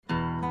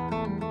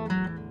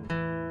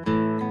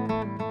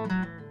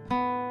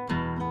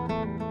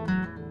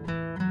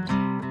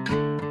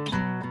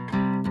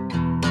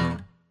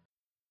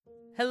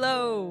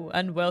Hello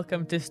and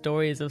welcome to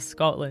Stories of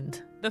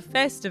Scotland, the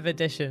festive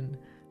edition.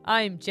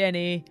 I'm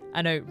Jenny,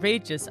 an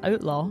outrageous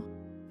outlaw.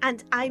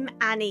 And I'm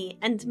Annie,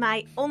 and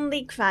my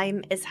only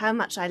crime is how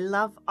much I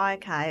love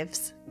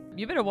archives.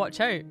 You better watch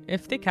out.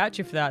 If they catch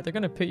you for that, they're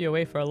going to put you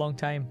away for a long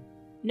time.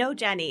 No,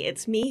 Jenny,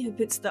 it's me who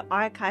puts the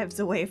archives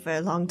away for a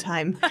long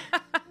time.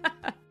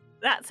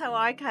 That's how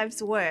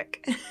archives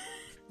work.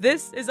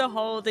 This is a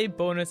holiday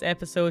bonus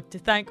episode to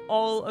thank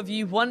all of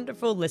you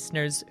wonderful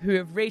listeners who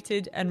have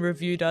rated and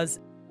reviewed us.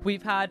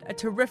 We've had a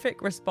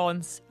terrific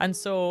response, and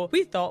so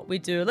we thought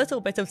we'd do a little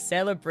bit of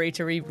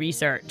celebratory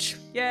research.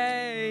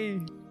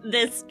 Yay!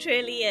 This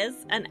truly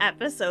is an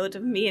episode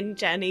of me and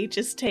Jenny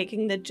just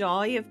taking the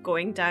joy of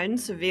going down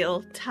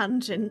surreal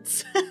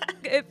tangents.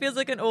 It feels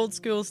like an old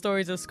school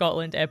Stories of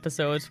Scotland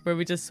episode where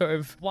we just sort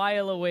of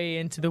while away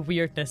into the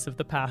weirdness of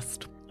the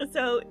past.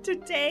 So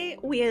today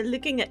we are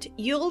looking at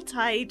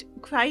Yuletide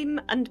crime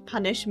and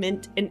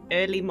punishment in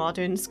early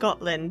modern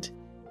Scotland.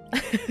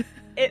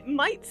 It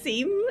might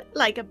seem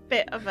like a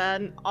bit of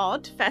an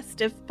odd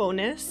festive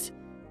bonus,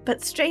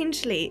 but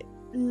strangely,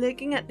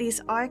 looking at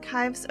these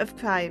archives of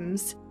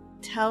crimes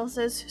tells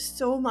us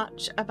so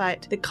much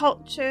about the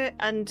culture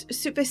and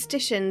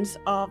superstitions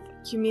of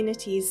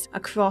communities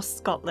across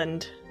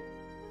Scotland.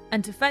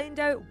 And to find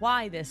out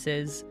why this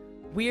is,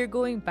 we're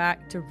going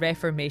back to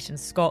Reformation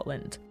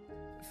Scotland.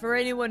 For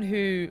anyone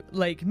who,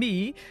 like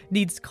me,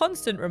 needs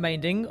constant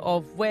reminding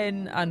of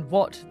when and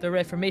what the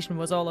Reformation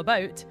was all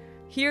about,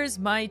 here's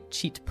my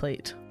cheat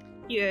plate.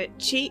 Your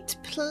cheat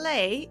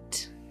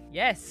plate?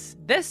 Yes,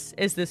 this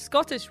is the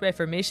Scottish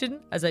Reformation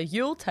as a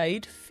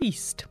Yuletide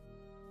feast.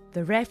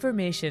 The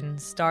Reformation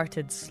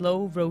started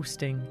slow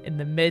roasting in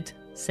the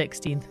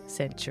mid-16th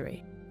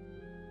century.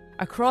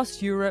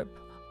 Across Europe,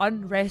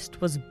 unrest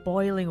was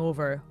boiling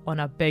over on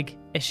a big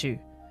issue,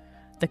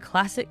 the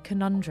classic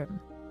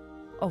conundrum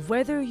of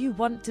whether you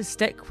want to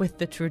stick with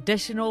the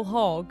traditional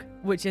hog,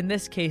 which in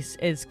this case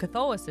is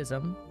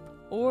Catholicism,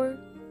 or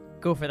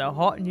go for the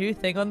hot new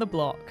thing on the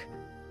block,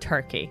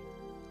 turkey,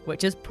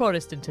 which is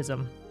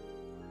Protestantism.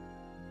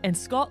 In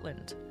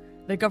Scotland,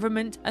 the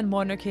government and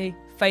monarchy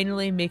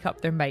finally make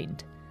up their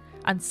mind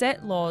and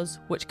set laws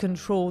which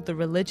control the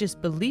religious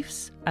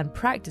beliefs and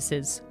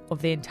practices of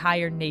the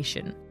entire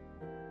nation.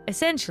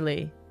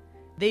 Essentially,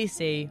 they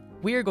say,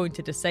 we're going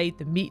to decide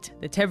the meat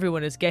that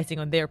everyone is getting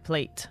on their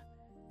plate.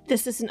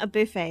 This isn't a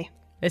buffet.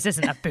 This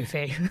isn't a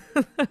buffet.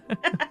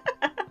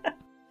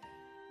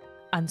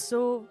 And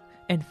so,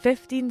 in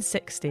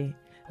 1560,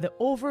 the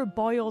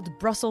overboiled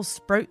Brussels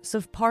sprouts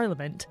of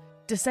Parliament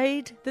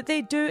decide that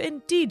they do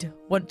indeed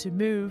want to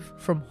move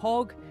from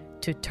hog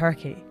to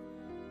turkey.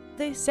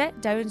 They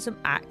set down some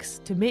acts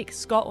to make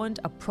Scotland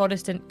a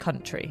Protestant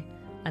country,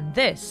 and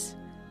this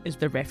is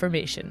the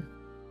Reformation.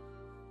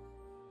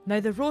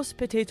 Now, the roast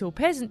potato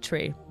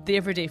peasantry, the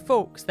everyday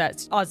folks,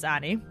 that's us,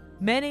 Annie,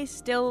 many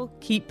still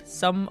keep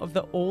some of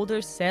the older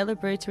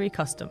celebratory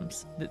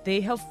customs that they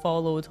have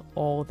followed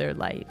all their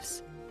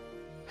lives.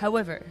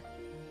 However,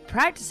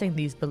 practicing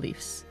these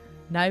beliefs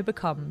now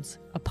becomes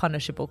a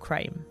punishable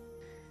crime.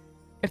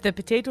 If the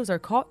potatoes are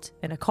caught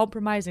in a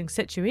compromising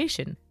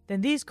situation, then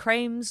these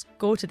crimes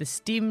go to the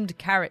steamed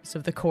carrots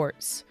of the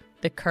courts,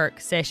 the Kirk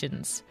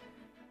Sessions.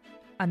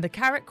 And the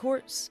carrot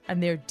courts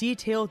and their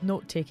detailed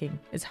note-taking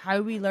is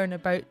how we learn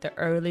about the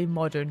early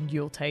modern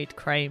Yuletide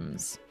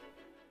crimes.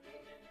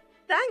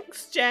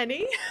 Thanks,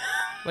 Jenny.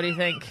 What do you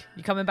think?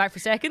 You coming back for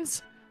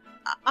seconds?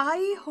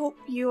 I hope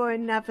you are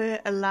never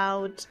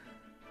allowed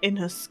in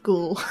a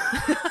school.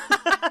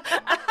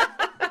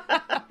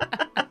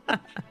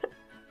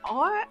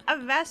 Or a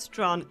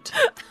restaurant.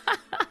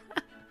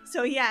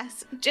 So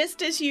yes,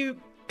 just as you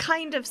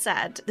kind of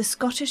said, the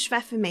Scottish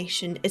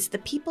Reformation is the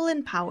people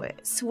in power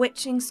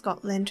switching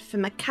Scotland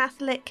from a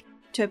Catholic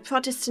to a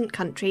Protestant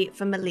country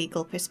from a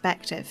legal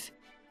perspective.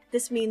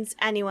 This means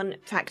anyone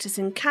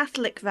practicing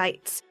Catholic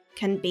rites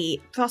can be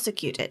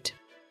prosecuted.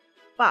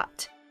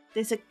 But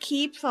there's a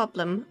key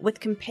problem with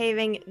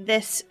comparing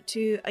this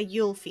to a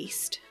Yule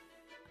feast.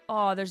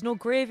 Oh, there's no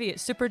gravy,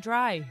 it's super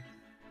dry.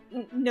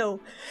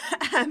 No.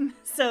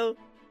 So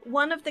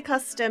one of the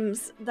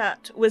customs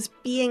that was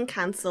being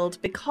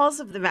cancelled because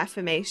of the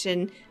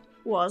Reformation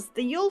was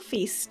the Yule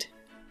feast.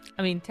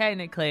 I mean,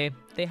 technically,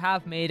 they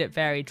have made it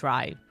very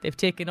dry. They've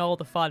taken all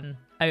the fun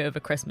out of a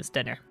Christmas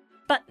dinner.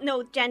 But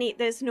no, Jenny,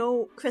 there's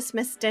no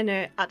Christmas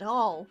dinner at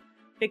all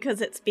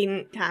because it's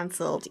been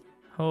cancelled.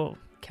 Oh,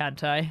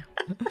 can't I?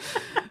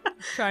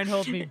 Try and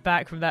hold me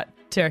back from that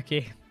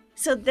turkey.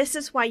 So this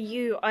is why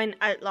you are an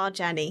outlaw,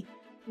 Jenny.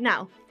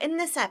 Now, in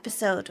this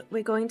episode,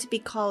 we're going to be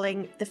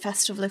calling the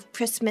festival of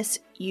Christmas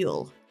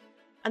Yule.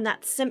 And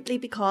that's simply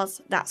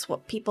because that's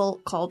what people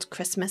called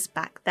Christmas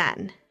back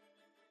then.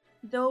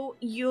 Though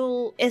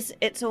Yule is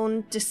its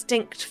own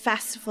distinct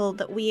festival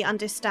that we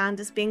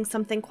understand as being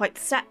something quite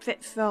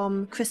separate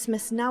from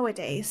Christmas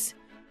nowadays,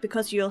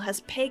 because Yule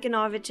has pagan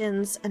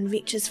origins and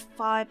reaches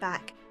far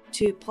back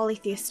to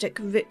polytheistic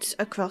roots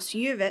across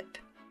Europe,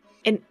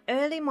 in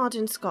early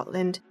modern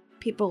Scotland,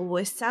 people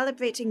were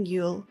celebrating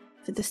Yule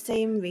for the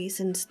same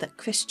reasons that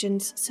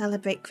Christians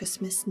celebrate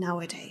Christmas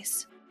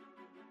nowadays.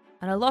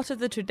 And a lot of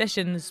the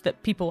traditions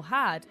that people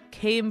had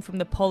came from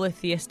the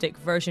polytheistic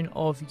version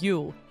of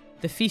Yule.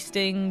 The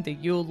feasting, the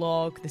Yule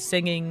log, the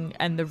singing,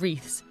 and the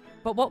wreaths.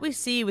 But what we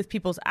see with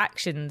people's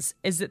actions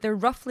is that they're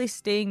roughly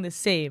staying the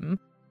same,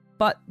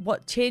 but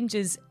what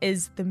changes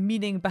is the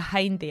meaning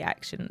behind the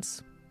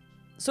actions.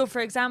 So for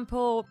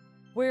example,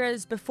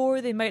 whereas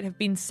before they might have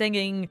been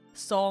singing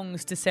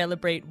songs to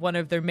celebrate one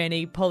of their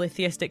many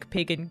polytheistic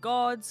pagan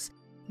gods,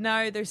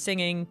 now they're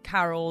singing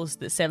carols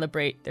that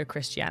celebrate their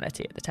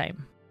Christianity at the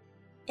time.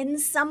 In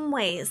some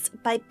ways,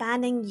 by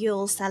banning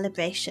Yule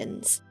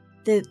celebrations,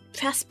 the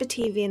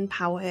Presbyterian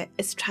power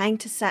is trying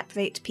to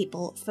separate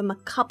people from a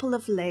couple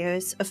of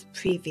layers of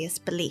previous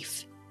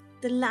belief.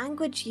 The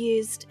language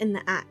used in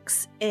the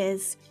Acts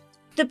is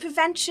the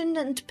prevention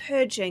and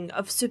purging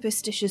of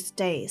superstitious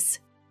days,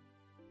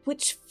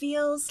 which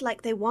feels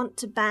like they want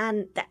to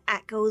ban the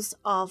echoes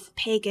of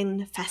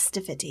pagan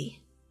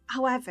festivity.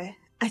 However,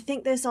 I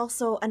think there's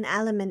also an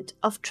element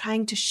of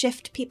trying to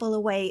shift people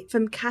away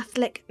from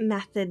Catholic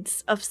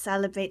methods of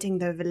celebrating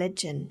their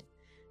religion.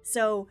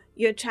 So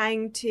you're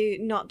trying to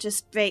not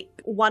just break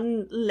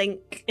one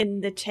link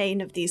in the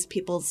chain of these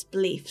people's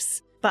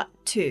beliefs, but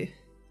two.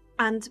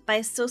 And by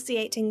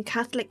associating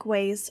Catholic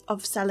ways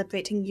of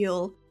celebrating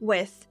Yule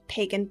with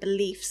pagan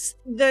beliefs,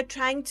 they're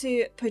trying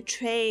to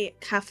portray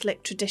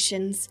Catholic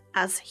traditions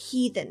as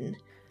heathen.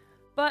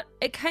 But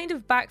it kind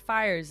of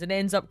backfires and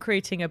ends up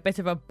creating a bit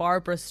of a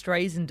Barbra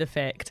Streisand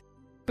effect.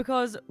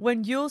 Because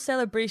when Yule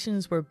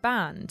celebrations were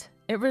banned,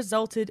 it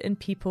resulted in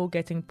people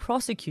getting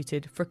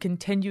prosecuted for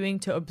continuing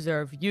to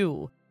observe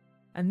Yule.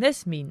 And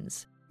this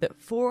means that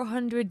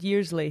 400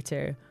 years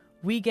later,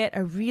 we get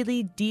a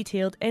really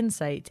detailed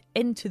insight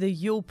into the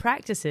Yule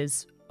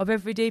practices of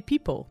everyday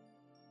people.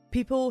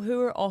 People who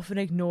are often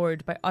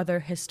ignored by other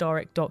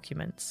historic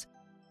documents.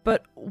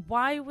 But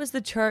why was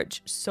the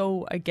church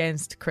so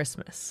against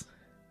Christmas?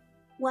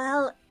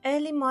 Well,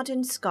 early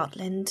modern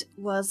Scotland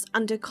was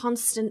under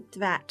constant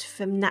threat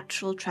from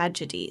natural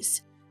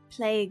tragedies,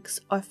 plagues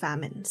or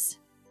famines.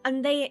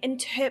 And they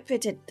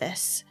interpreted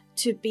this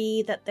to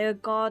be that their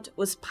god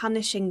was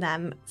punishing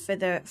them for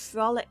their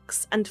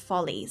frolics and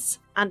follies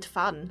and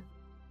fun.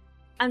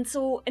 And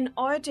so in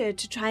order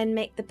to try and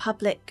make the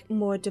public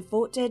more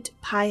devoted,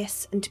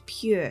 pious and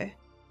pure,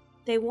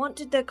 they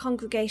wanted their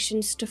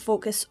congregations to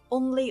focus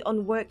only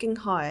on working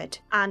hard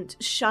and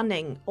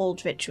shunning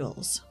old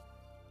rituals.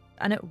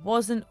 And it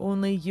wasn't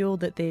only Yule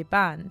that they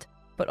banned,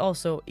 but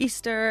also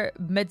Easter,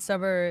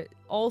 Midsummer,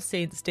 All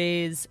Saints'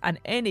 Days, and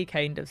any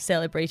kind of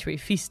celebratory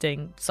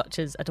feasting, such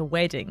as at a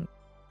wedding.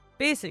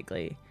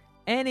 Basically,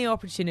 any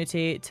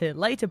opportunity to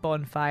light a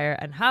bonfire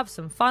and have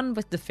some fun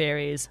with the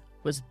fairies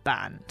was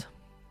banned.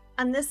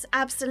 And this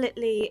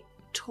absolutely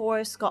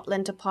tore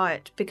Scotland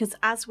apart because,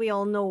 as we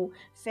all know,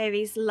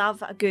 fairies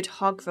love a good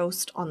hog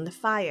roast on the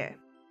fire.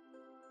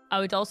 I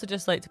would also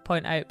just like to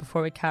point out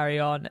before we carry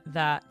on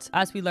that,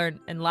 as we learned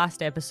in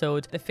last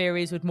episode, the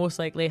fairies would most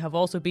likely have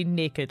also been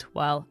naked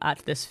while at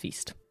this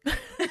feast.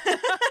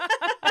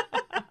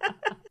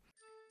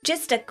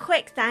 Just a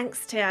quick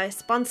thanks to our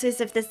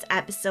sponsors of this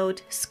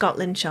episode,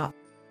 Scotland Shop.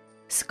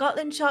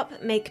 Scotland Shop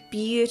make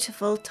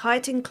beautiful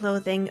tartan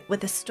clothing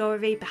with a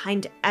story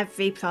behind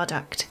every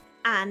product.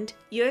 And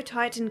your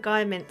tartan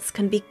garments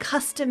can be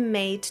custom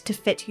made to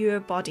fit your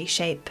body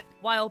shape.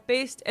 While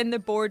based in the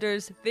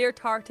Borders, their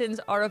tartans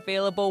are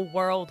available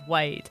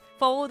worldwide.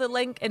 Follow the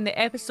link in the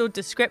episode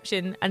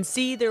description and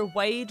see their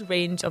wide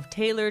range of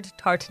tailored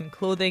tartan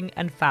clothing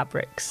and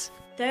fabrics.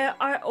 There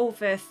are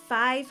over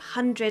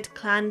 500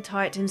 clan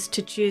tartans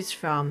to choose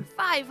from.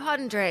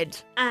 500!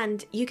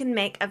 And you can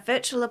make a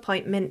virtual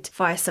appointment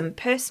for some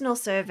personal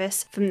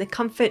service from the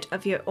comfort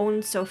of your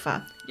own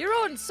sofa. Your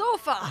own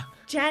sofa!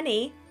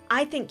 Jenny,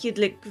 I think you'd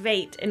look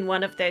great in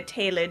one of their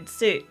tailored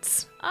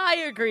suits. I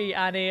agree,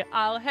 Annie.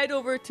 I'll head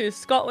over to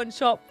Scotland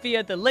Shop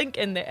via the link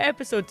in the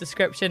episode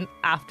description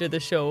after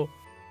the show.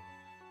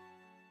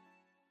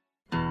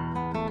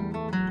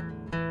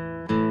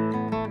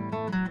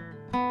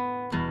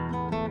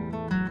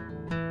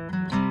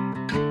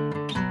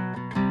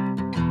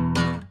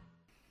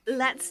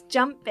 Let's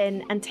jump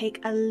in and take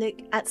a look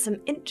at some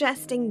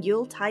interesting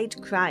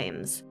Yuletide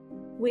crimes.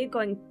 We're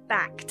going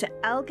back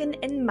to Elgin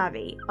in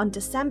Murray on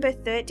December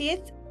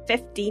 30th,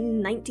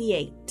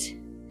 1598.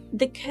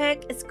 The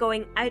Kirk is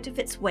going out of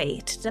its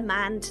way to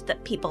demand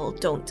that people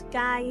don't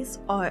guise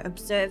or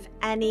observe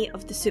any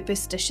of the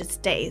superstitious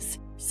days,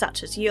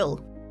 such as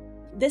Yule.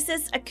 This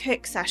is a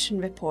Kirk Session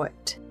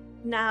report.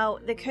 Now,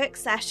 the Kirk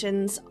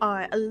Sessions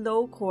are a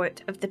low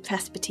court of the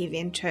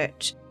Presbyterian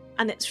Church,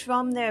 and it's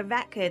from their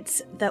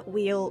records that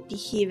we'll be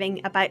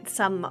hearing about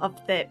some of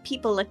the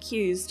people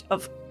accused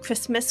of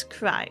Christmas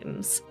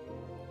crimes.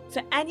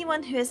 For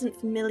anyone who isn't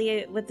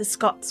familiar with the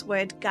Scots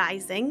word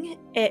guising,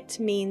 it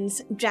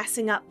means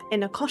dressing up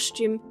in a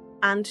costume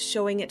and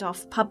showing it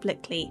off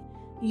publicly,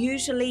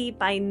 usually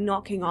by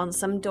knocking on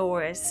some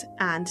doors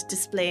and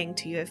displaying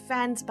to your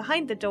friends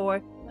behind the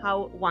door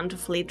how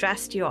wonderfully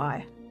dressed you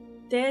are.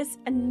 there's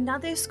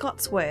another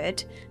Scots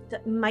word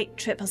that might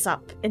trip us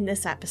up in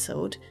this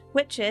episode,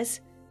 which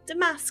is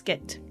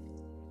damasket.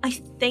 I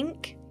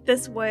think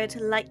this word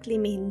likely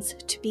means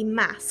to be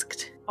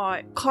masked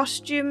or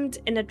costumed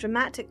in a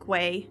dramatic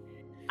way.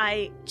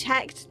 I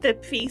checked the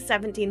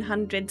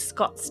pre-1700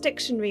 Scots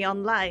dictionary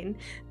online,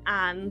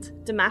 and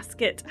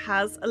damasket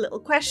has a little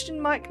question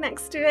mark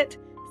next to it,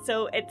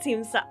 so it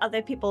seems that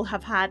other people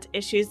have had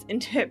issues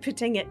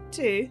interpreting it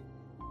too.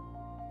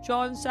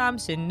 John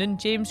Samson and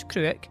James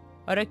Cruick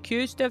are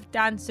accused of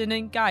dancing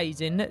and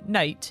guising at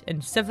night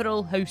in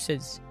several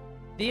houses.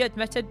 They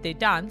admitted they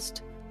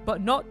danced,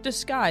 but not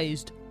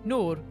disguised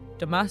nor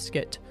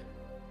damasket.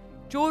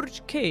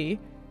 George Kay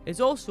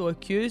is also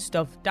accused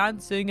of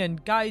dancing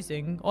and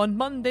guising on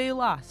Monday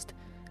last,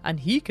 and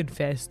he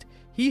confessed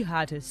he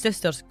had his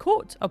sister's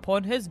coat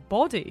upon his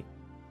body.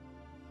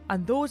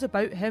 And those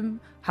about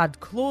him had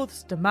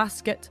clothes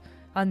damasket,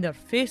 and their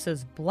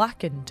faces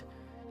blackened,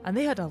 and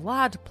they had a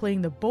lad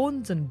playing the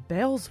bones and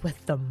bells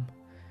with them.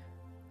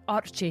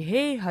 Archie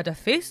Hay had a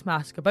face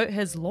mask about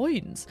his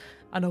loins,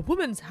 and a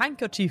woman's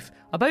handkerchief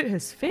about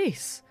his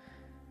face.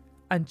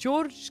 And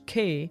George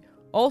Kay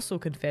also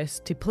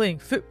confessed to playing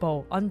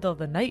football under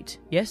the night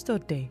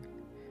yesterday.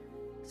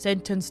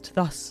 Sentenced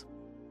thus,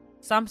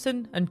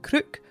 Samson and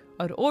Crook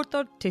are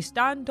ordered to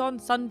stand on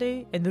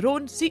Sunday in their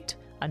own seat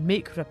and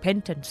make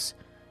repentance.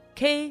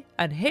 Kay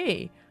and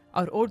Hay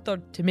are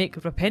ordered to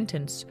make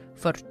repentance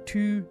for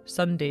 2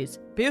 Sundays,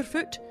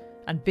 barefoot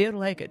and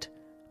bare-legged,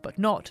 but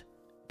not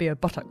bare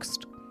buttocks.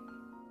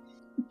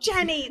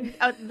 Jenny,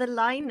 the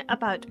line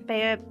about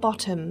bare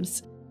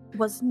bottoms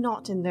was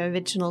not in the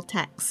original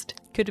text.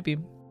 Could have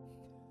been.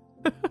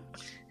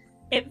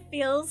 It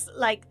feels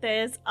like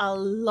there's a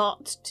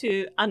lot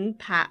to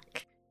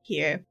unpack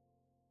here.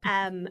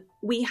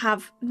 We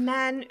have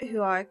men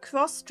who are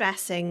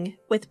cross-dressing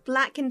with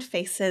blackened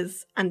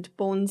faces and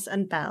bones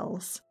and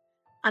bells.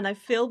 And I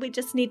feel we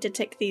just need to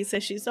tick these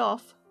issues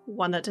off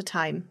one at a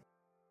time.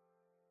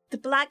 The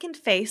blackened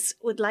face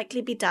would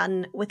likely be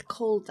done with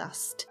coal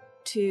dust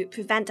to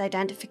prevent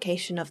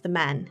identification of the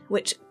men,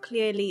 which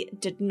clearly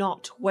did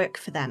not work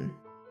for them.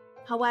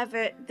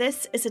 However,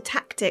 this is a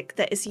tactic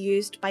that is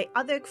used by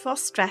other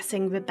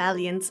cross-dressing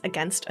rebellions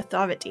against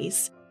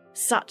authorities,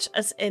 such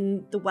as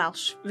in the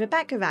Welsh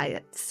Rebecca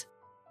riots.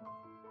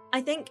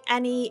 I think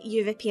any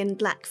European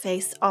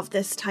blackface of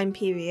this time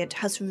period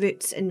has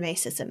roots in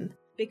racism,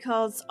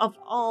 because of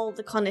all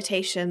the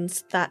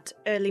connotations that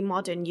early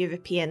modern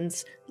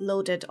Europeans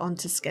loaded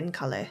onto skin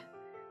colour.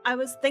 I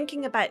was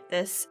thinking about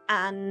this,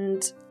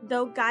 and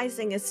though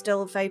guising is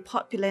still very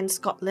popular in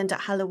Scotland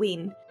at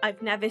Halloween,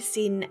 I've never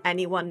seen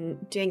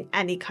anyone doing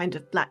any kind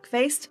of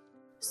blackface.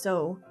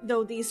 So,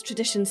 though these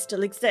traditions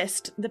still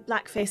exist, the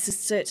blackface is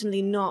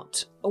certainly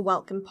not a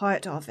welcome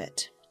part of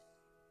it.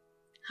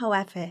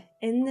 However,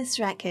 in this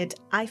record,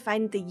 I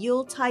find the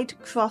Yuletide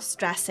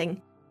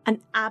cross-dressing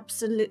an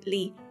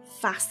absolutely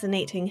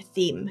fascinating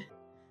theme.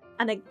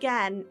 And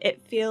again,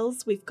 it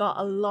feels we've got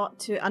a lot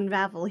to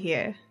unravel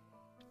here.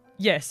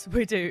 Yes,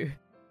 we do.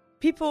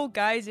 People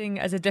guising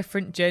as a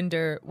different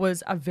gender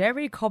was a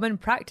very common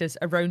practice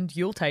around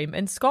Yuletime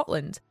in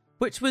Scotland,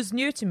 which was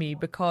new to me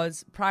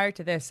because prior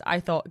to this I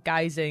thought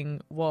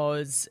guising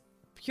was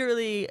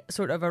purely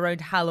sort of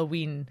around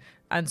Halloween,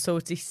 and so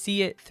to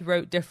see it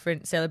throughout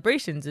different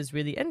celebrations is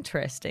really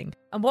interesting.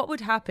 And what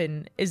would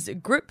happen is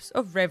groups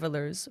of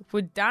revellers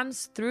would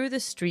dance through the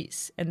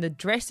streets in the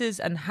dresses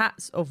and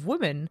hats of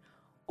women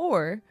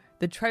or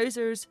the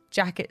trousers,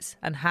 jackets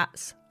and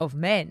hats of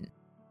men,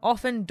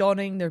 often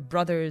donning their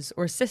brothers'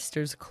 or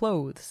sisters'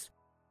 clothes.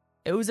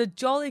 It was a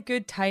jolly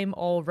good time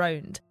all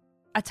round,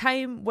 a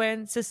time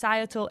when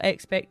societal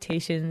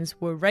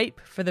expectations were ripe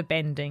for the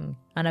bending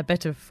and a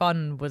bit of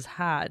fun was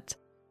had.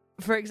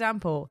 For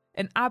example,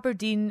 in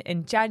Aberdeen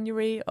in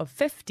January of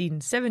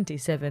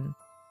 1577,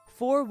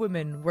 4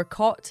 women were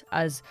caught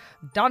as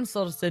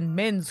dancers in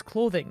men's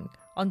clothing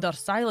under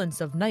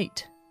silence of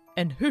night,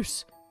 in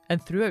house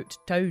and throughout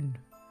town.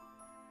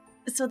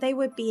 So they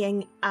were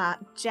being a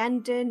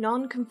gender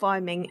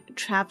non-conforming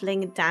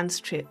travelling dance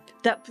troupe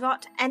that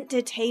brought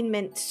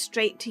entertainment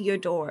straight to your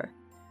door.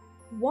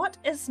 What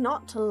is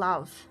not to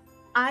love?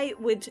 I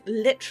would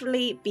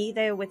literally be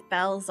there with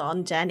bells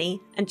on,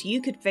 Jenny, and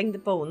you could bring the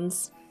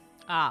bones.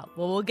 Well,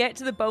 we'll get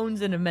to the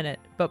bones in a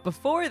minute, but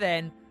before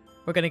then,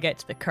 we're going to get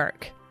to the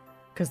Kirk.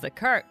 Because the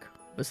Kirk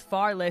was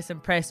far less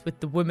impressed with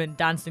the women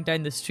dancing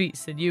down the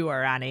streets than you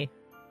are, Annie.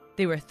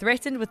 They were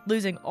threatened with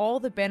losing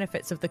all the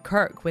benefits of the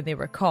Kirk when they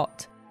were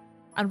caught.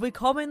 And we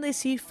commonly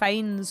see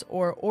fines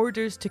or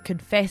orders to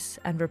confess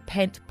and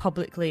repent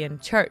publicly in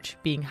church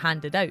being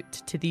handed out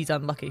to these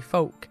unlucky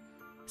folk,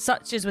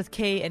 such as with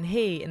Kay and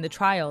Hay in the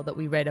trial that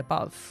we read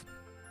above.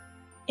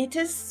 It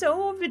is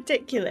so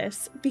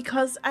ridiculous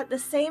because at the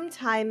same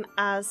time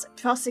as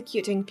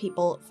prosecuting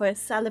people for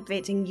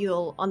celebrating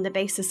Yule on the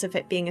basis of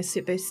it being a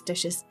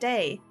superstitious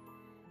day,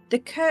 the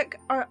Kirk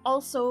are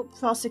also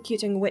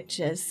prosecuting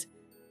witches.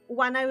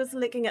 When I was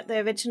looking at the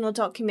original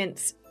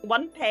documents,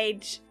 one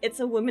page, it's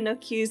a woman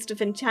accused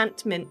of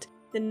enchantment.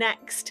 The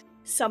next,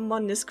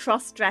 someone is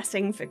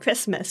cross-dressing for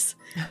Christmas.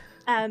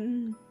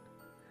 And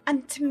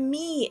to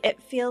me,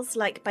 it feels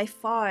like by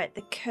far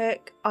the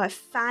Kirk are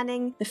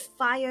fanning the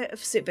fire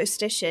of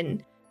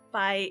superstition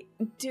by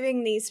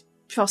doing these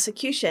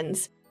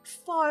prosecutions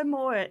far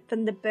more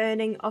than the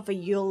burning of a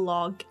Yule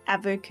log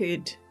ever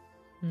could.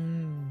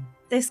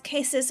 There's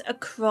cases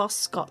across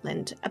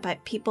Scotland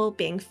about people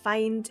being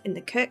fined in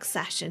the Kirk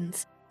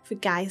sessions for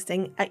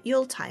guising at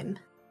Yule time.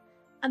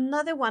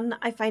 Another one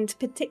I find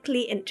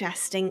particularly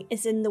interesting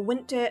is in the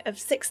winter of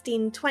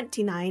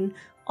 1629,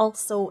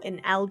 also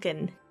in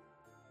Elgin.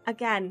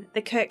 Again,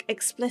 the Kirk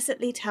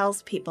explicitly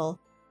tells people,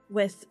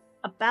 with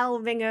a bell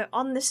ringer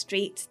on the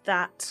street,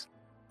 that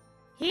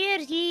Hear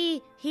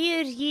ye,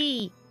 hear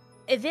ye.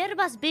 There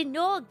must be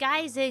no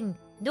guising,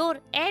 nor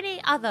any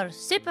other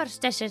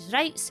superstitious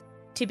rites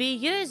to be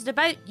used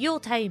about Yule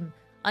time,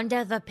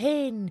 under the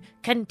pain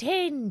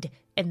contained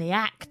in the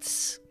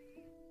Acts.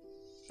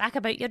 Back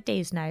about your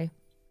days now.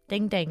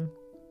 Ding ding.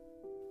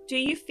 Do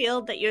you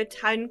feel that your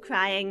town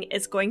crying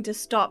is going to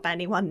stop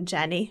anyone,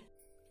 Jenny?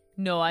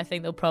 No, I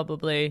think they'll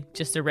probably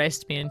just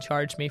arrest me and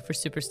charge me for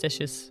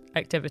superstitious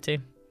activity.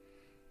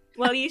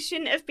 Well, you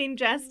shouldn't have been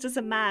dressed as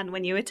a man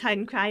when you were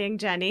town crying,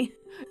 Jenny.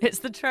 It's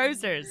the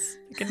trousers.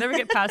 You can never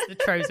get past the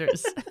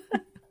trousers.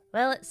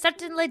 Well, it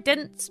certainly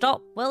didn't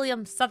stop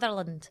William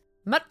Sutherland.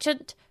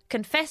 Merchant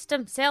confessed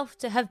himself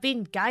to have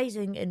been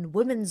guising in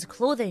women's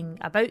clothing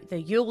about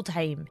the Yule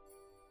time.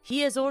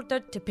 He is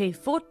ordered to pay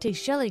 40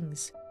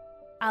 shillings.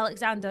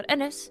 Alexander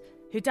Innes,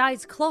 who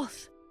dyes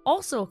cloth,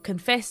 also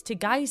confessed to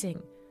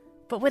guising,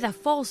 but with a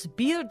false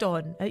beard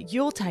on at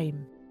Yule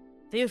time.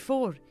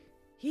 Therefore,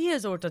 he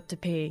is ordered to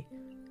pay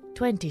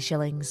 20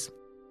 shillings.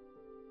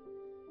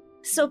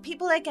 So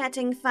people are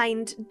getting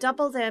fined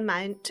double the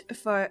amount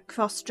for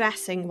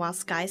cross-dressing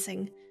whilst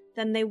guising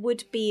than they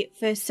would be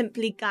for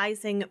simply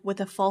guising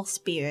with a false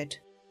beard.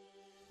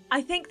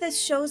 I think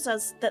this shows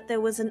us that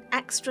there was an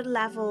extra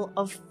level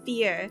of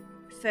fear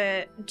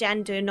for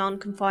gender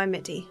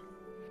non-conformity.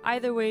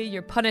 Either way,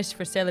 you're punished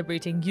for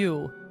celebrating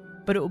Yule,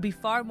 but it will be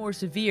far more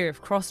severe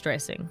if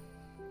cross-dressing.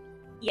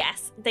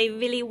 Yes, they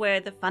really were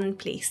the fun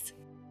police.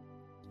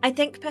 I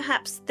think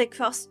perhaps the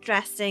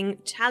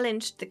cross-dressing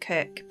challenged the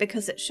Kirk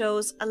because it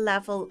shows a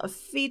level of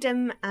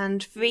freedom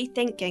and free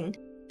thinking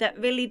that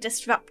really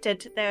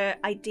disrupted their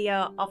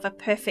idea of a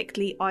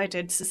perfectly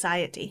ordered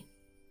society.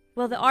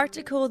 Well, the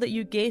article that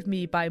you gave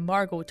me by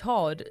Margot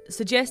Todd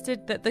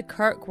suggested that the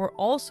Kirk were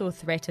also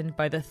threatened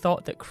by the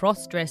thought that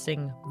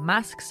cross-dressing,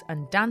 masks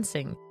and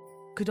dancing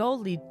could all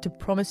lead to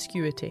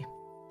promiscuity.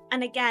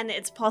 And again,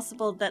 it's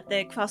possible that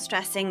the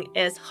cross-dressing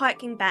is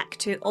harking back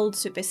to old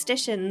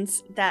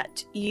superstitions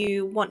that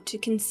you want to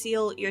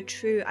conceal your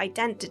true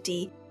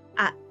identity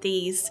at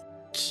these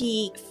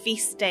key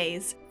feast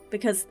days,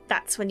 because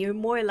that's when you're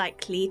more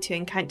likely to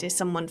encounter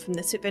someone from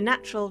the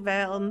supernatural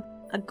realm,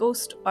 a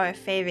ghost or a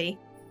fairy,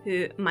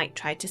 who might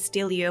try to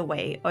steal you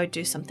away or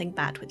do something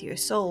bad with your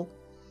soul.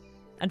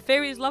 And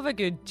fairies love a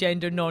good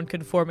gender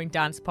non-conforming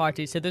dance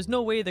party, so there's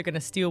no way they're going to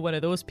steal one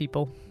of those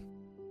people.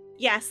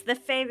 Yes, the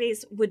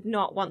fairies would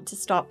not want to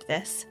stop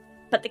this,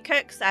 but the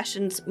Kirk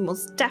sessions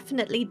most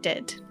definitely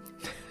did.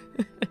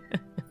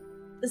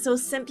 So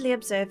simply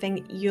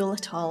observing Yule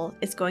at all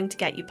is going to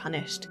get you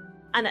punished,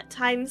 and at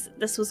times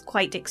this was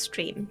quite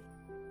extreme.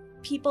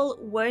 People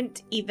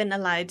weren't even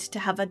allowed to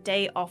have a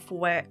day off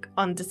work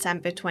on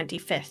December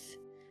 25th,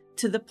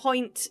 to the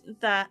point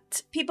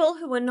that people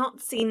who were not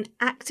seen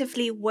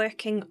actively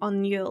working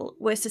on Yule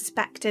were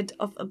suspected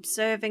of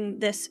observing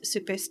this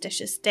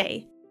superstitious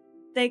day.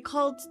 They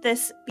called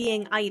this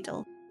being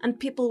idle, and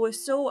people were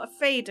so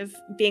afraid of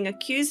being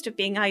accused of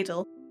being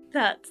idle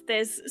that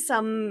there's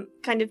some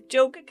kind of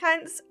joke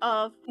accounts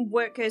of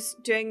workers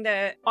doing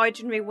their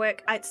ordinary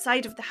work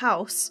outside of the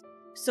house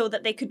so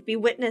that they could be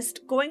witnessed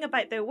going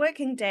about their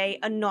working day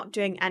and not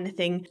doing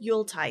anything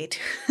Yuletide.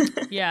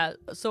 Yeah,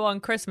 so on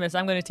Christmas,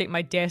 I'm going to take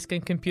my desk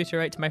and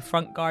computer out to my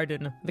front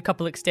garden with a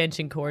couple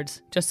extension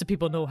cords, just so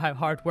people know how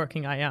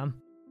hardworking I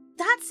am.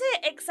 That's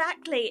it,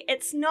 exactly.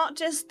 It's not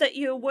just that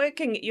you're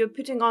working, you're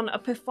putting on a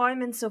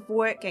performance of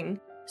working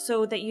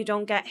so that you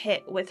don't get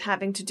hit with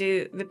having to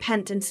do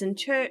repentance in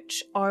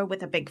church or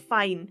with a big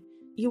fine.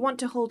 You want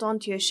to hold on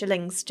to your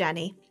shillings,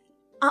 Jenny.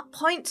 At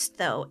points,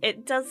 though,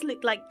 it does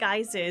look like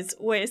guisers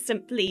were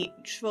simply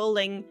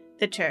trolling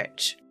the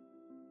church.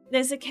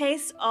 There's a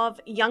case of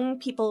young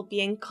people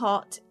being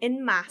caught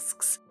in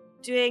masks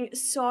doing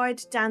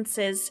sword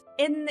dances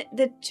in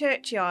the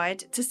churchyard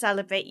to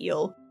celebrate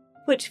Yule,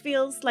 which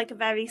feels like a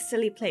very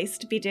silly place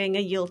to be doing a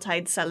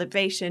Yuletide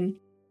celebration.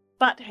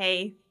 But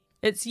hey.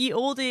 It's ye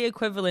olde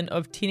equivalent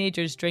of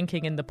teenagers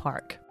drinking in the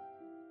park.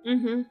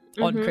 On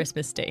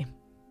Christmas Day.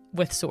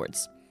 With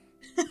swords.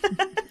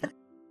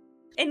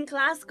 In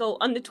Glasgow,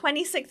 on the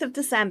 26th of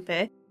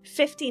December,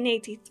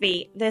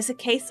 1583, there's a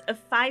case of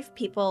 5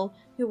 people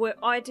who were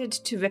ordered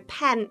to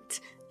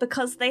repent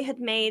because they had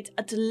made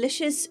a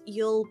delicious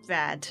Yule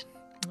bread.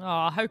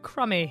 Aw, how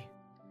crummy.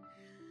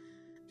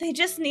 They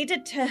just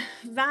needed to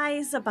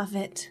rise above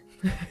it.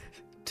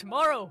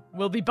 Tomorrow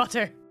will be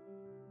butter.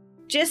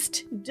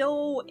 just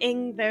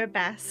doing their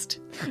best.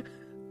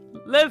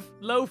 Live,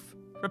 loaf,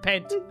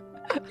 repent.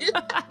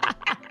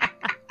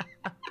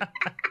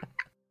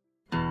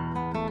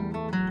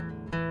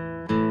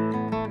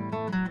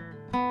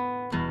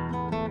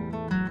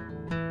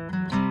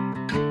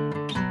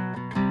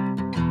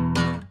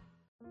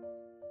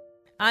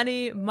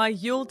 Annie, my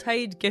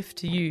Yuletide gift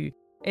to you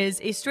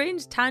is a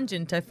strange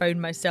tangent I found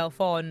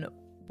myself on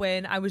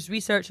when I was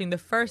researching the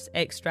first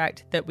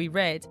extract that we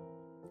read.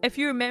 If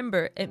you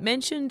remember, it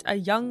mentioned a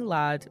young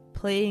lad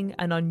playing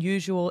an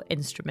unusual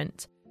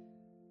instrument.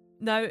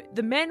 Now,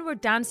 the men were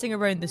dancing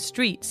around the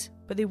streets,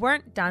 but they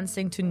weren't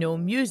dancing to no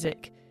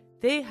music.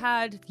 They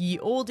had the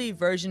oldie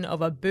version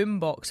of a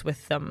boombox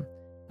with them,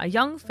 a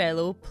young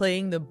fellow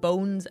playing the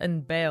bones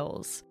and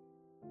bells.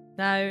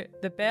 Now,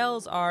 the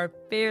bells are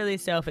fairly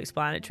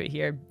self-explanatory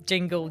here,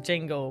 jingle,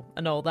 jingle,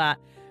 and all that.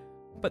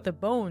 But the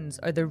bones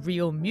are the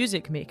real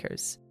music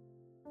makers.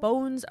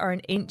 Bones are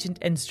an ancient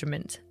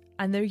instrument,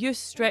 and their use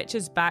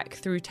stretches back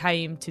through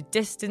time to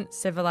distant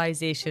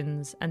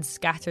civilizations and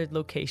scattered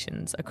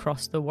locations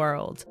across the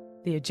world.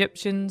 The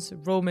Egyptians,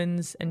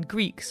 Romans, and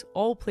Greeks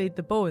all played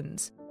the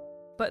bones,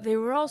 but they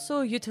were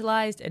also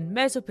utilised in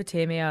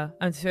Mesopotamia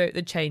and throughout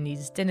the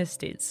Chinese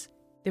dynasties.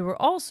 They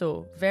were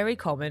also very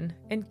common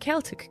in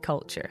Celtic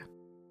culture.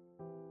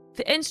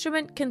 The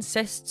instrument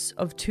consists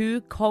of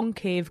two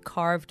concave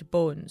carved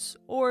bones,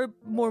 or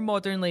more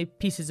modernly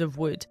pieces of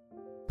wood,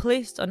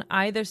 placed on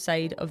either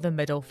side of the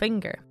middle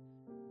finger.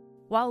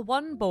 While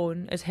one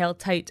bone is held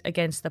tight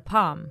against the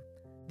palm,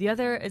 the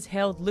other is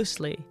held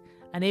loosely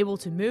and able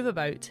to move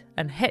about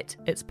and hit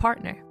its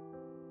partner.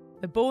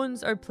 The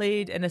bones are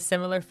played in a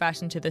similar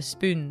fashion to the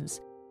spoons,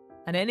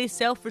 and any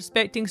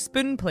self-respecting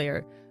spoon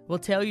player will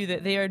tell you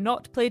that they are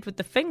not played with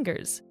the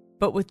fingers,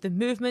 but with the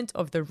movement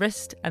of the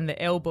wrist and the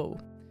elbow.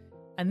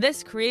 And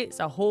this creates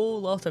a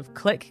whole lot of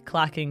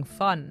click-clacking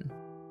fun.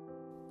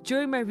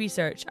 During my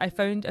research, I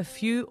found a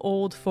few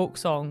old folk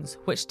songs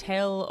which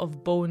tell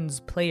of bones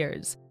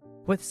players,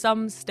 with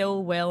some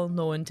still well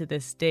known to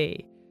this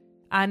day.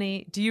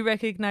 Annie, do you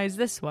recognise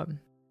this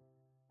one?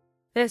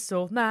 This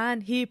old man,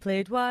 he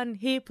played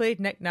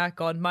knick-knack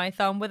on my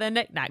thumb with a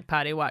knick-knack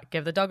paddywhack,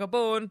 give the dog a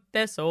bone.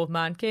 This old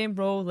man came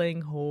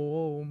rolling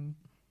home.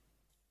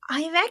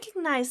 I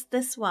recognise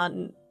this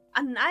one,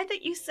 and now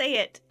that you say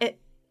it, it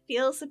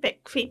feels a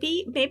bit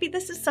creepy. Maybe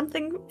this is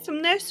something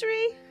from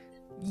nursery?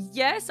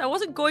 Yes, I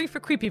wasn't going for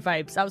creepy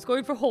vibes, I was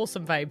going for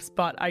wholesome vibes,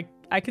 but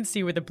I can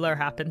see where the blur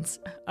happens.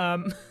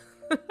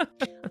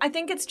 I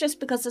think it's just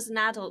because as an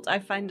adult I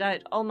found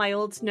out all my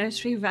old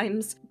nursery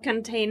rhymes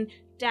contain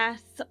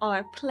death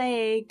or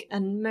plague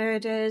and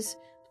murders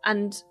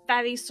and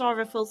very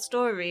sorrowful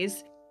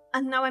stories,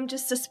 and now I'm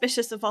just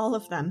suspicious of all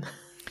of them.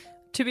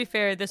 To be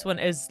fair, this one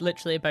is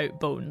literally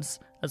about bones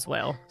as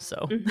well, so.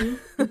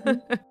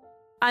 Mm-hmm.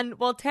 And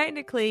while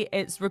technically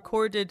it's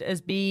recorded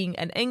as being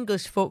an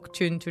English folk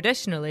tune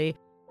traditionally,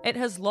 it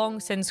has long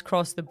since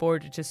crossed the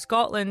border to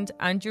Scotland,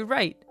 and you're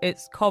right,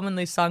 it's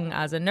commonly sung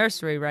as a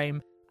nursery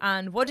rhyme.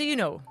 And what do you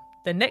know?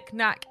 The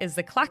knick-knack is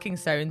the clacking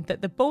sound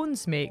that the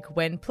bones make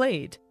when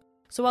played.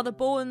 So while the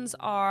bones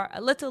are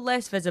a little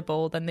less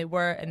visible than they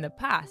were in the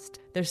past,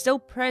 they're still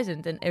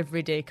present in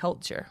everyday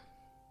culture.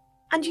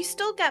 And you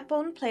still get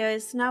bone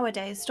players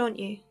nowadays, don't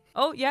you?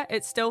 Oh yeah,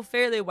 it's still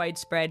fairly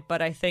widespread,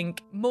 but I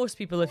think most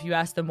people, if you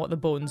asked them what the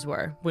bones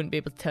were, wouldn't be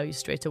able to tell you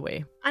straight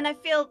away. And I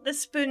feel the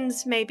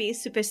spoons maybe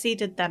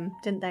superseded them,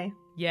 didn't they?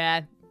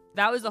 Yeah,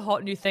 that was a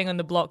hot new thing on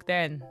the block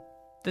then.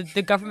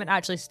 The government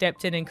actually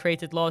stepped in and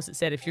created laws that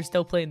said if you're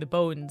still playing the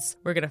bones,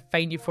 we're going to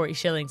fine you 40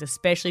 shillings,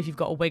 especially if you've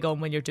got a wig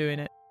on when you're doing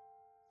it.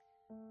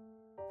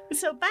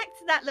 So back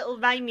to that little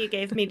rhyme you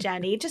gave me,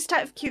 Jenny. Just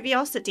out of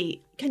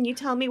curiosity, can you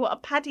tell me what a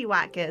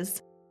paddywhack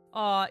is?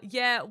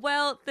 Yeah,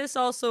 well, this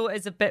also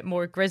is a bit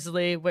more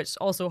grisly, which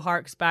also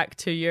harks back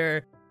to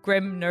your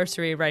grim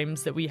nursery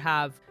rhymes that we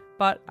have.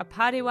 But a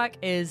paddywhack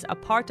is a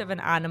part of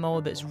an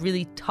animal that's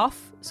really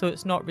tough, so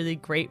it's not really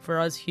great for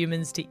us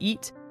humans to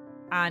eat,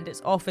 and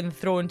it's often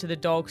thrown to the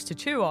dogs to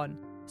chew on.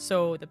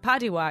 So the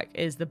paddywhack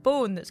is the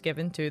bone that's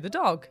given to the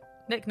dog.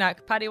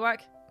 Knick-knack,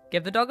 paddywhack,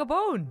 give the dog a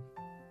bone.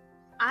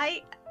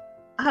 I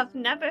have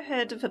never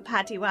heard of a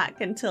paddywhack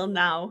until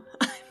now.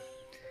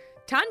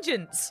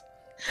 Tangents!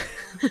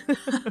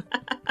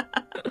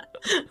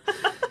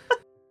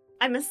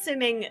 I'm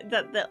assuming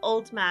that the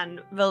old man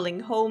rolling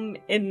home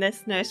in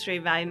this nursery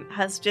rhyme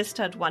has just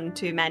had one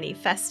too many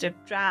festive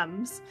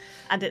drams,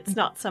 and it's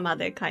not some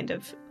other kind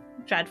of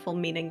dreadful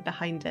meaning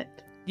behind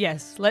it.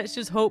 Yes, let's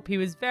just hope he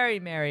was very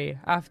merry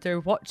after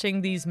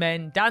watching these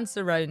men dance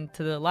around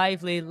to the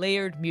lively,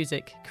 layered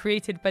music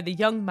created by the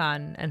young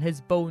man and his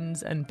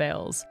bones and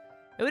bells.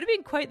 It would have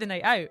been quite the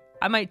night out.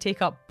 I might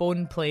take up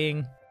bone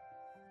playing.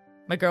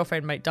 My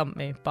girlfriend might dump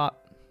me, but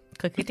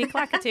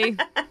clickety-clackety.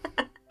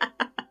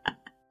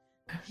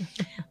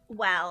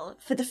 Well,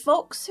 for the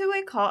folks who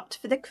were caught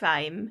for the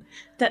crime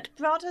that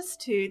brought us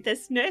to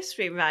this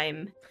nursery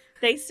rhyme,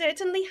 they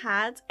certainly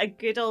had a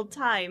good old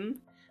time,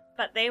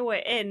 but they were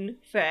in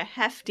for a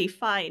hefty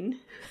fine.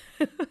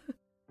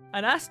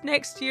 And ask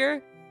next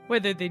year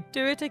whether they'd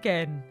do it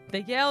again.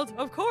 They yelled,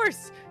 "Of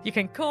course, you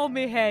can call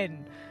me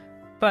Hen."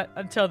 But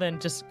until then,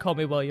 just call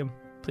me William,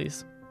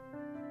 please.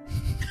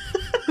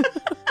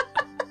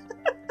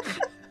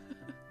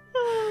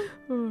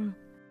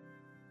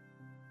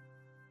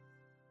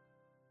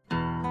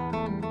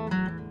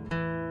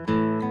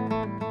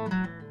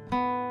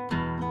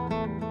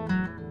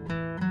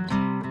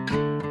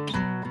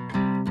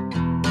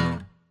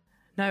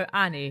 Now,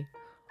 Annie,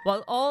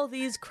 while all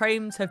these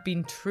crimes have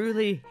been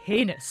truly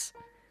heinous,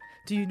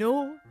 do you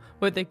know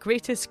what the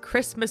greatest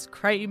Christmas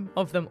crime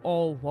of them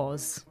all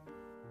was?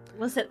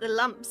 Was it the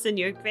lumps in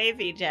your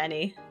gravy,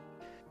 Jenny?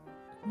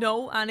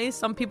 No, Annie,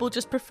 some people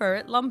just prefer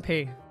it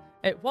lumpy.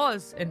 It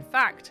was, in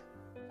fact,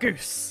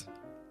 goose.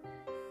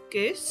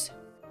 Goose?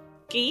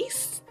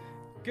 Geese?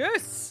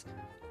 Goose!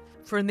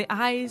 For in the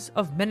eyes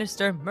of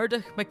Minister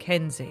Murdoch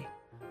Mackenzie,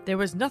 there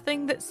was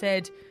nothing that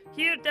said,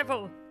 "Here,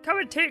 devil, come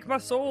and take my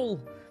soul,"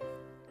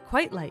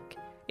 quite like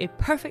a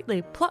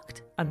perfectly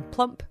plucked and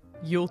plump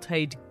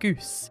Yuletide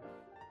goose.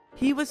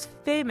 He was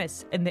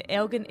famous in the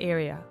Elgin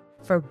area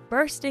for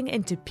bursting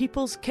into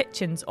people's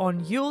kitchens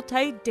on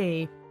Yuletide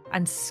Day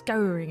and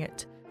scouring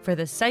it for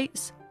the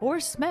sights or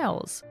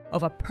smells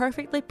of a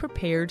perfectly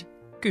prepared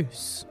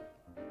goose.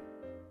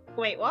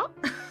 Wait, what?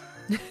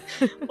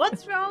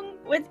 What's wrong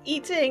with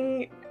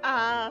eating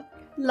a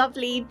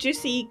lovely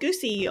juicy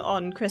goosey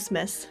on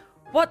Christmas?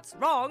 What's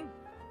wrong?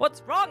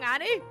 What's wrong,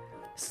 Annie?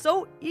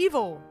 So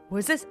evil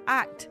was this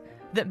act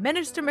that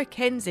Minister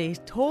Mackenzie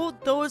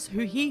told those who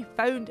he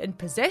found in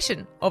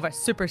possession of a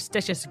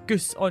superstitious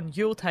goose on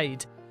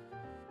Yuletide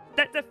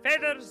that the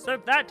feathers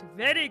of that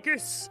very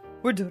goose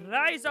would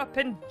rise up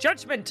in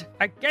judgment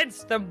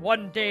against them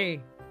one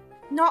day.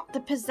 Not the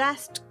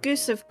possessed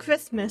goose of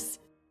Christmas.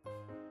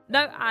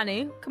 Now,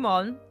 Annie, come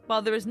on.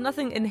 While there is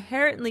nothing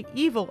inherently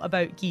evil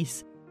about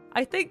geese,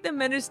 I think the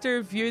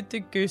minister viewed the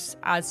goose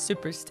as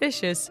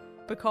superstitious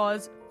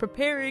because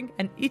preparing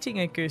and eating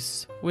a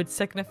goose would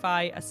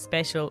signify a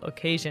special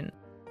occasion.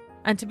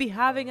 And to be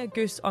having a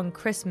goose on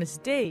Christmas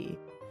Day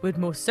would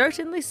most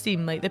certainly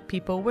seem like the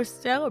people were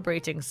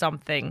celebrating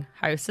something.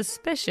 How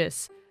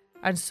suspicious.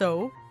 And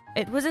so,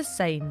 it was a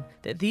sign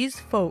that these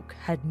folk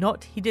had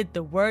not heeded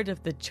the word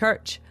of the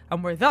church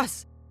and were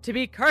thus to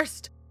be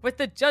cursed with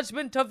the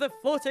judgment of the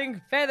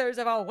floating feathers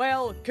of a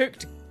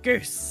well-cooked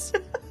goose.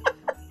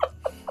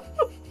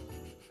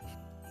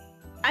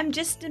 I'm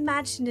just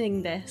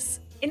imagining this.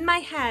 In my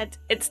head,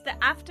 it's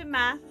the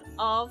aftermath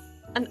of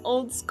an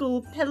old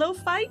school pillow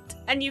fight,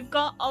 and you've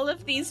got all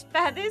of these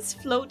feathers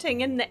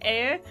floating in the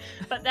air,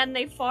 but then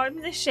they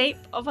form the shape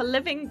of a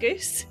living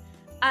goose,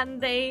 and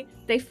they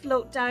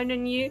float down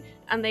on you,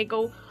 and they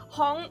go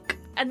honk,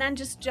 and then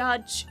just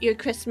judge your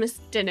Christmas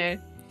dinner.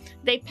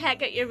 They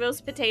peck at your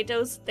roast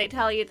potatoes, they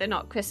tell you they're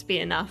not crispy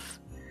enough.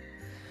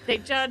 They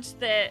judge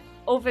the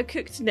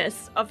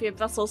overcookedness of your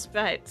Brussels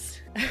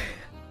sprouts.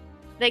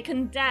 They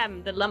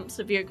condemn the lumps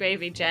of your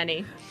gravy,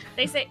 Jenny.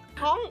 They say,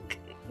 honk,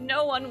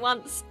 no one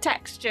wants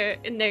texture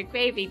in their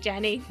gravy,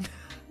 Jenny.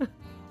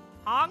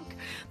 Honk,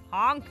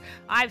 honk,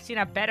 I've seen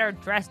a better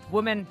dressed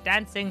woman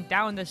dancing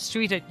down the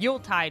street at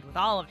Yuletide with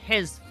all of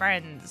his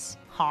friends.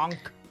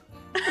 Honk.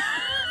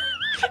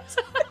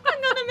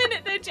 Hang on a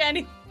minute there,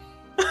 Jenny.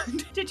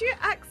 Did your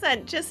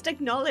accent just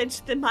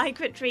acknowledge the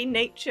migratory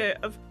nature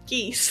of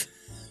geese?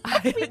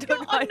 We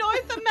got a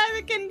North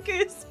American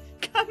goose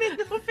coming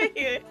over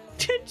here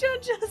to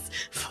judge us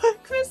for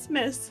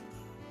Christmas.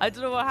 I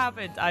don't know what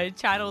happened. I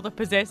channeled a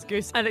possessed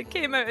goose and it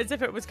came out as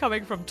if it was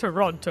coming from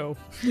Toronto.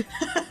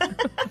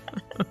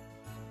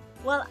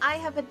 Well, I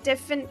have a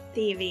different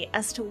theory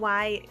as to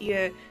why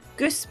your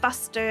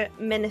Goosebuster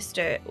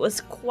minister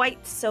was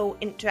quite so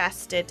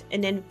interested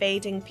in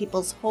invading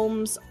people's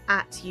homes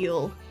at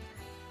Yule.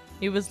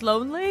 He was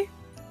lonely?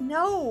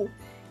 No,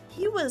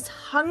 he was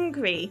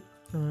hungry.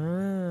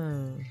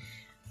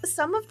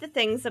 Some of the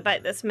things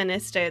about this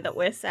minister that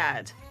were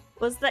said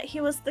was that he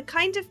was the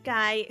kind of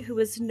guy who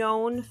was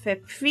known for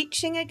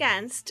preaching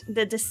against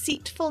the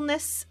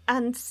deceitfulness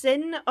and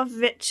sin of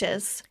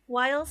riches,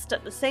 whilst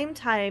at the same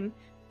time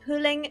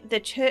pulling the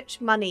church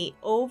money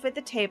over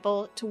the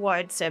table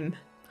towards him.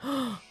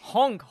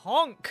 Honk,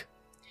 honk!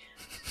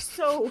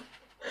 So,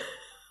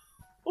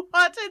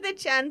 what are the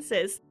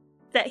chances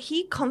that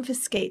he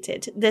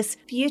confiscated this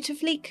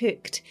beautifully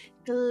cooked,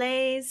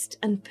 glazed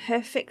and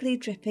perfectly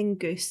dripping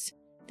goose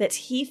that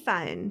he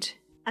found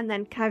and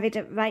then carried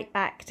it right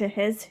back to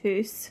his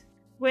house,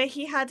 where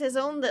he had his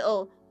own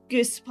little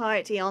goose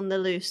party on the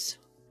loose?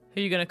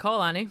 Who are you going to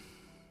call, Annie?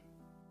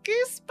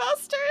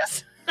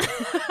 Goosebusters?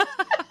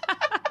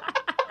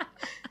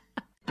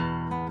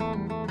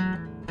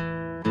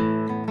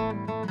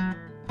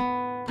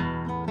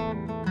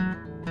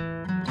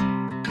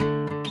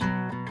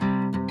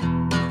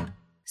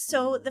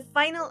 So the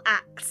final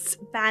acts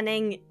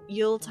banning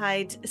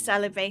Yuletide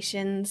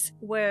celebrations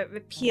were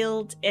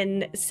repealed in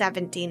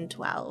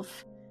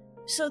 1712.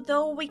 So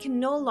though we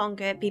can no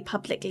longer be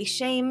publicly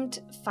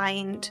shamed,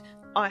 fined,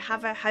 or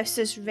have our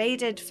houses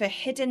raided for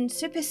hidden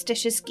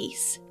superstitious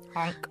geese,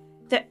 honk,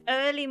 the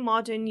early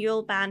modern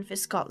Yule ban for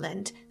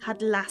Scotland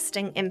had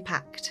lasting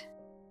impact.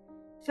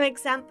 For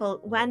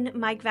example, when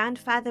my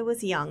grandfather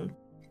was young,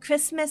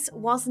 Christmas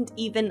wasn't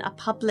even a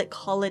public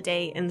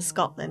holiday in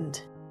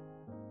Scotland.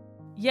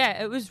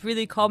 Yeah, it was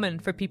really common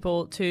for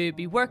people to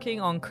be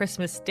working on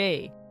Christmas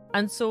Day.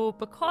 And so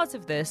because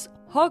of this,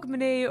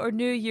 Hogmanay or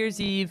New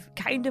Year's Eve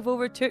kind of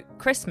overtook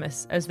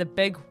Christmas as the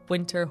big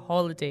winter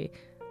holiday.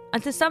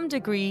 And to some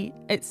degree,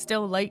 it's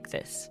still like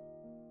this.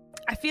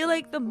 I feel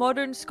like the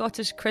modern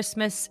Scottish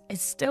Christmas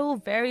is still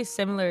very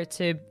similar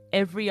to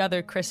every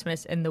other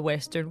Christmas in the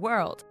Western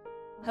world.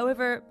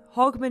 However,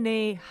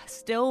 Hogmanay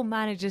still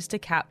manages to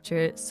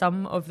capture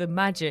some of the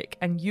magic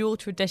and Yule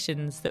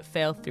traditions that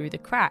fell through the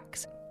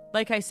cracks.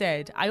 Like I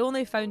said, I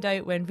only found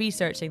out when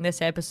researching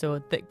this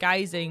episode that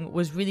guising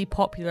was really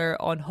popular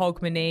on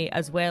Hogmanay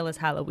as well as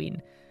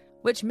Halloween,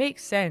 which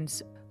makes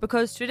sense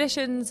because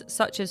traditions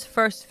such as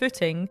first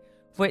footing,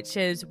 which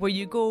is where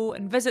you go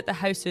and visit the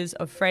houses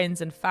of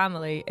friends and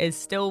family, is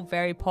still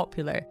very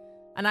popular.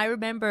 And I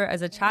remember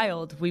as a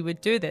child, we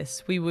would do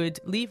this. We would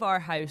leave our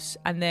house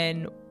and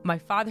then my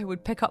father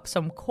would pick up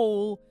some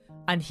coal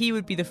and he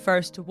would be the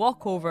first to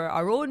walk over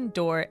our own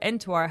door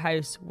into our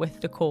house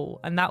with the coal.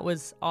 And that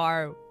was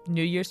our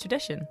New Year's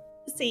tradition.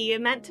 So you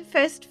meant to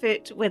first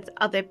foot with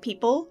other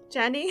people,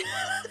 Jenny?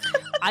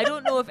 I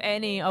don't know if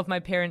any of my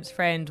parents'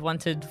 friend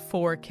wanted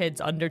 4 kids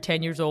under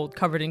 10 years old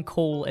covered in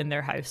coal in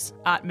their house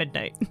at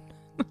midnight.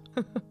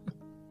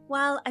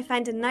 Well, I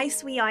found a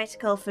nice wee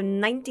article from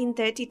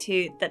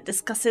 1932 that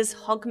discusses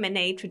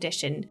Hogmanay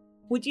tradition.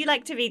 Would you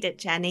like to read it,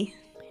 Jenny?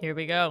 Here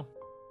we go.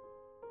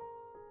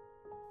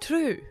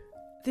 True,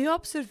 the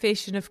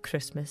observation of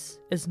Christmas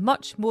is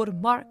much more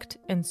marked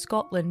in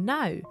Scotland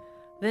now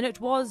than it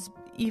was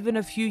even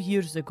a few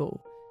years ago.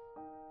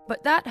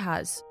 But that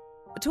has,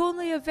 to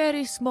only a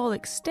very small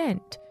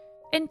extent,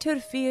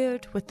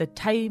 interfered with the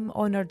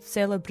time-honoured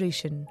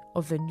celebration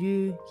of the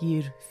New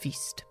Year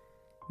feast.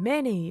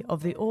 Many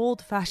of the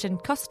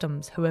old-fashioned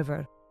customs,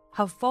 however,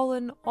 have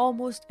fallen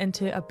almost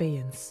into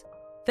abeyance,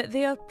 that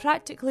they are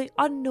practically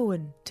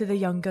unknown to the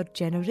younger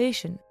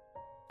generation,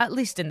 at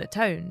least in the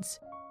towns.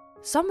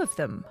 Some of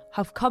them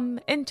have come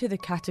into the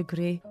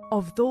category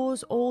of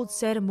those old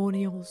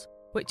ceremonials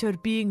which are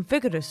being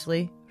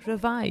vigorously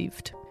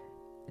revived.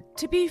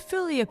 To be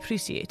fully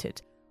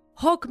appreciated,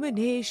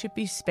 Hogmanay should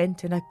be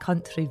spent in a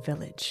country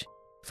village,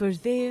 for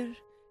there,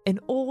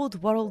 in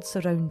old world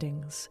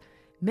surroundings,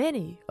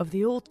 many of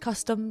the old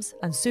customs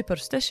and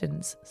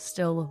superstitions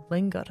still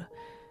linger.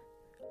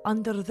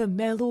 Under the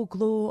mellow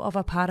glow of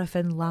a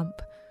paraffin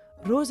lamp,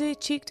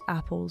 rosy-cheeked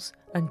apples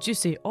and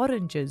juicy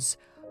oranges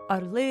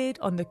are laid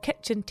on the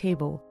kitchen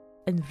table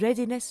in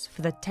readiness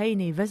for the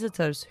tiny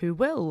visitors who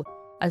will,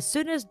 as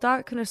soon as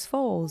darkness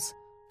falls,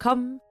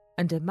 come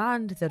and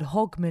demand their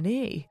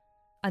Hogmanay.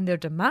 And their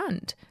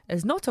demand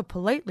is not a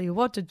politely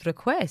worded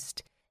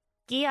request.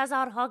 "Gie us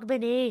our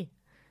Hogmanay,"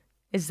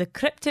 is the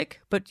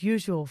cryptic but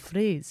usual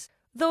phrase,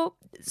 though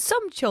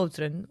some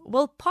children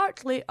will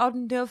partly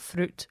earn their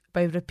fruit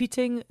by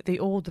repeating the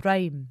old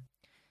rhyme.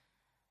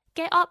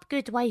 "Get up,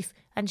 good wife,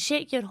 and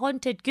shake your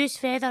haunted goose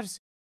feathers.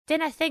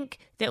 Dinna think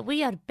that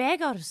we are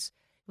beggars.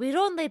 We're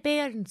only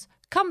bairns,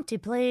 come to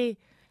play.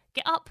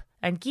 Get up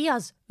and gie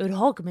us our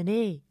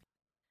Hogmanay."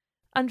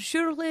 And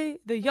surely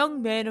the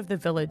young men of the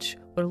village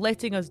were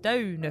letting us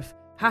down if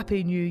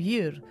Happy New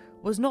Year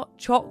was not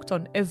chalked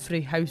on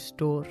every house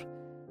door.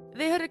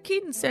 They had a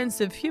keen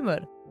sense of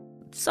humour.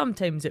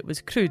 Sometimes it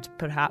was crude,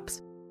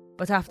 perhaps,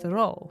 but after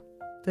all,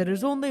 there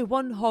is only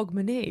one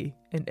Hogmanay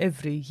in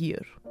every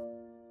year.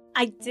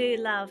 I do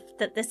love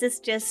that this is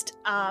just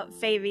a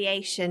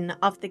variation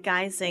of the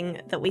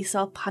guising that we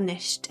saw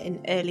punished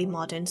in early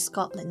modern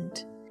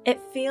Scotland.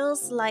 It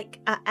feels like,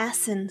 at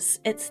essence,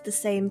 it's the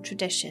same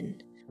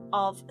tradition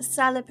of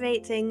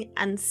celebrating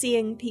and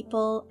seeing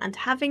people and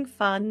having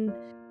fun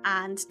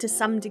and, to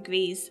some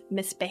degrees,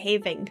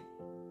 misbehaving.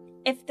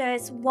 If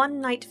there's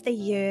one night of the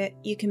year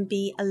you can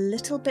be a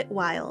little bit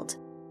wild,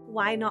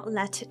 why not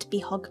let it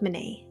be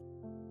Hogmanay?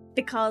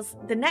 Because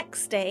the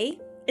next day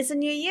is a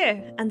new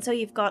year, and so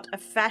you've got a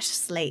fresh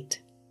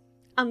slate.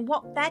 And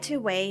what better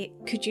way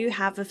could you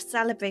have of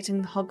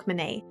celebrating the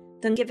Hogmanay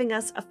than giving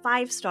us a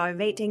 5-star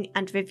rating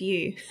and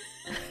review?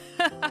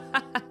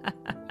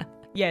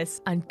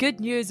 Yes, and good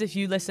news if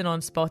you listen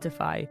on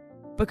Spotify,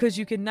 because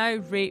you can now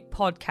rate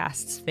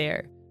podcasts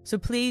there. So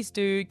please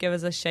do give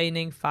us a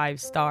shining 5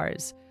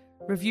 stars.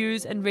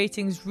 Reviews and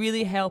ratings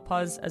really help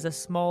us as a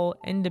small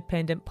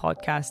independent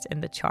podcast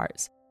in the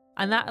charts.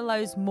 And that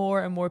allows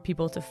more and more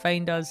people to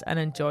find us and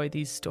enjoy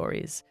these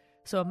stories.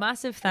 So a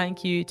massive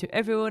thank you to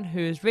everyone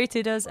who has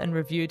rated us and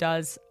reviewed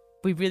us.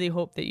 We really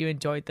hope that you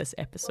enjoyed this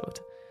episode.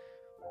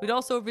 We'd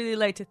also really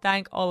like to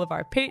thank all of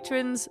our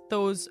patrons.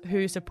 Those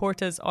who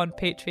support us on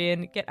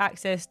Patreon get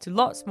access to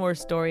lots more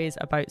stories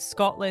about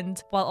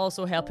Scotland, while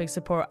also helping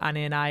support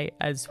Annie and I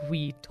as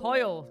we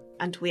toil.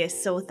 And we are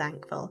so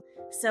thankful.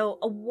 So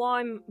a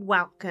warm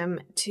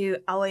welcome to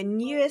our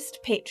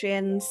newest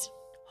patrons,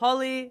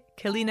 Holly,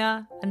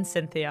 Kalina and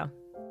Cynthia.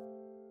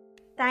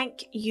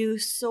 Thank you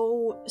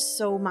so,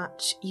 so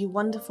much, you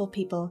wonderful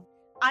people.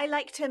 I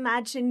like to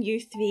imagine you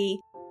three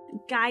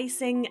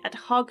guising at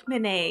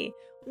Hogmanay.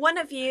 One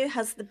of you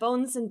has the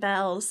bones and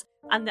bells,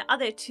 and the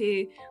other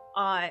two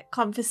are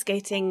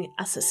confiscating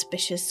a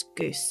suspicious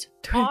goose.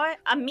 Or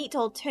a meat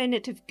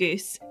alternative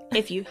goose,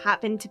 if you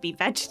happen to be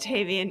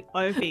vegetarian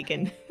or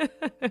vegan.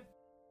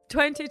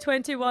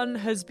 2021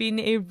 has been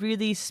a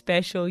really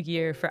special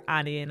year for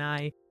Annie and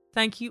I.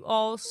 Thank you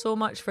all so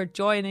much for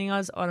joining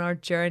us on our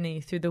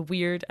journey through the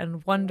weird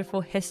and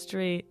wonderful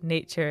history,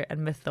 nature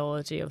and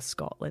mythology of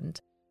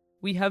Scotland.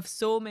 We have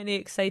so many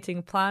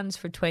exciting plans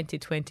for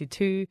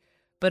 2022,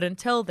 but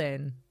until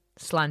then,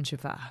 Slán si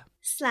bha.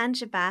 Slán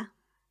si bha.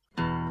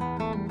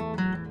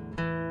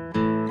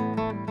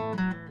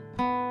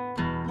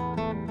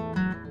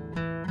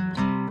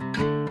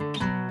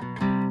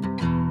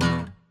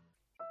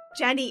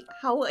 Jenny,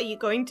 how are you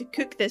going to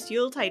cook this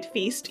Yuletide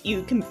feast?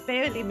 You can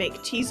barely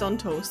make cheese on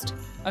toast.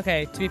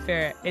 Okay, to be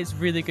fair, it's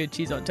really good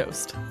cheese on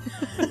toast.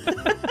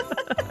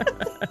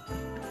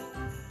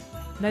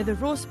 Now, the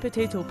roast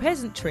potato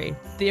peasantry,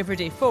 the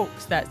everyday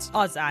folks, that's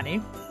us, Annie.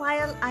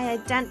 While I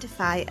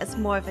identify as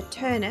more of a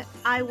turnip,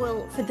 I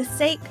will, for the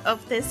sake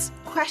of this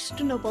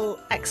questionable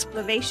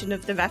exploration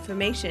of the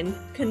Reformation,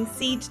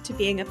 concede to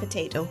being a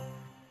potato.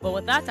 Well,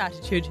 with that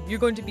attitude, you're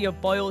going to be a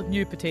boiled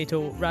new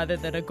potato rather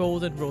than a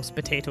golden roast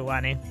potato,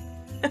 Annie.